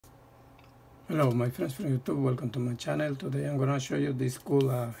Hello my friends from YouTube, welcome to my channel. Today I'm gonna show you these cool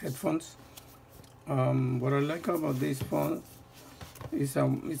headphones. What I like about this phone is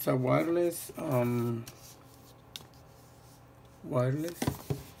it's a wireless and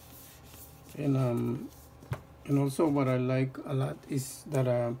also what I like a lot is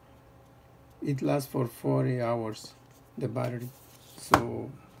that it lasts for 40 hours, the battery.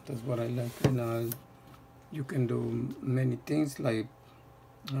 So that's what I like, and you can do many things like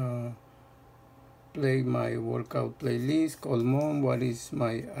play my workout playlist, call mom, what is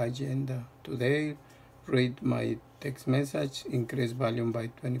my agenda today, read my text message, increase volume by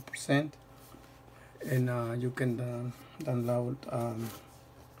 20%, and you can download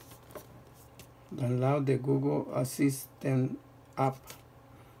the Google Assistant app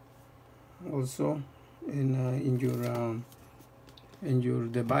also in your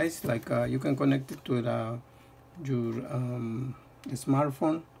device. Like you can connect it to your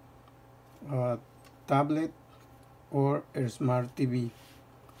smartphone, tablet, or a smart TV,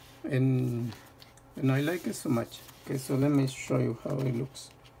 and I like it so much. Okay, so let me show you how it looks.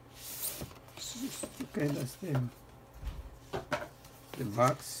 Okay, that's the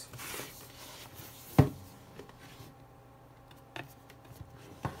box.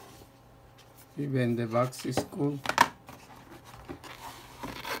 Even the box is cool.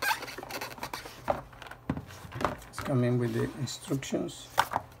 It's coming with the instructions.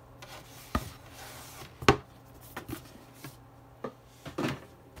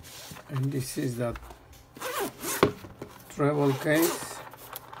 And this is that travel case.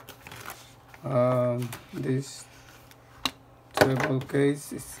 This travel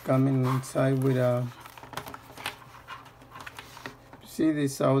case is coming inside with a, see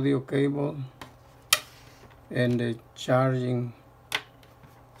this audio cable and the charging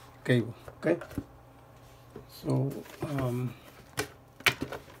cable. Okay, so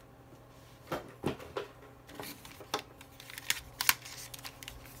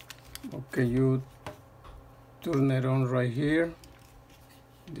okay, you turn it on right here.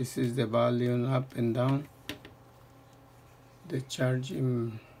 This is the volume up and down, the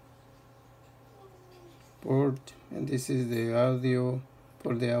charging port, and this is the audio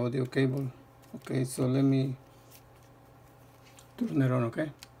for the audio cable. Okay, so let me turn it on.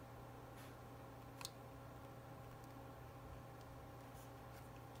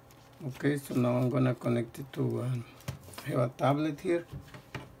 Okay, so now I'm gonna connect it to I have a tablet here,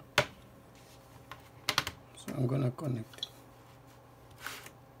 so I'm gonna connect it.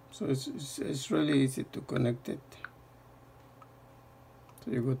 So it's really easy to connect it.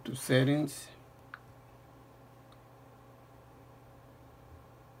 So you go to settings,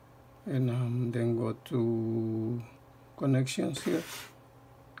 and then go to connections here,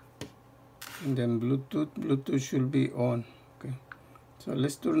 and then Bluetooth should be on. Okay, so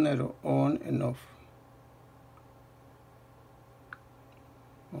let's turn it on and off,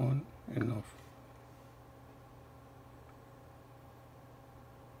 on and off.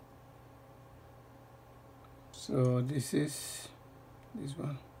 So this is this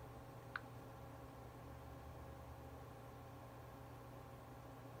one.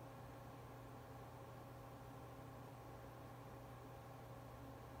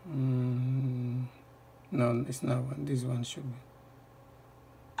 No, it's not one. This one should be.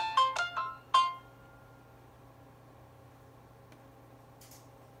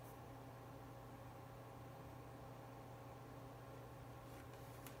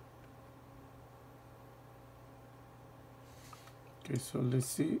 Okay, so let's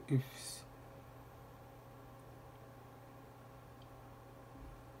see if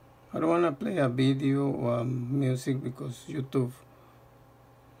I don't want to play a video or music because YouTube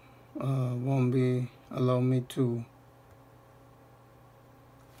won't be allow me to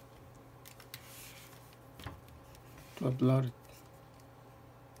upload it.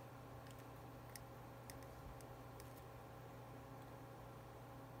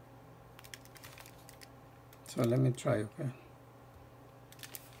 So let me try. Okay.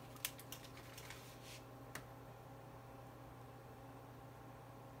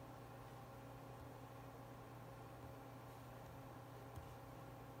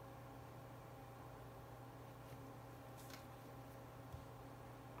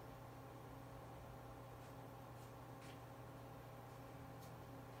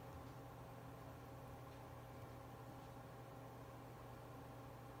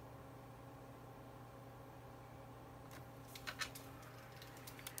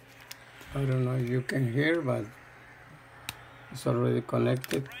 I don't know if you can hear, but it's already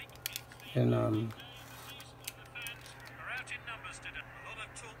connected, and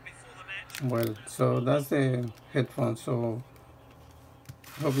well, so that's the headphone. So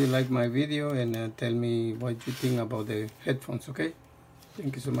hope you like my video, and tell me what you think about the headphones. Okay,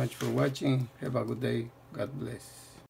 thank you so much for watching. Have a good day. God bless.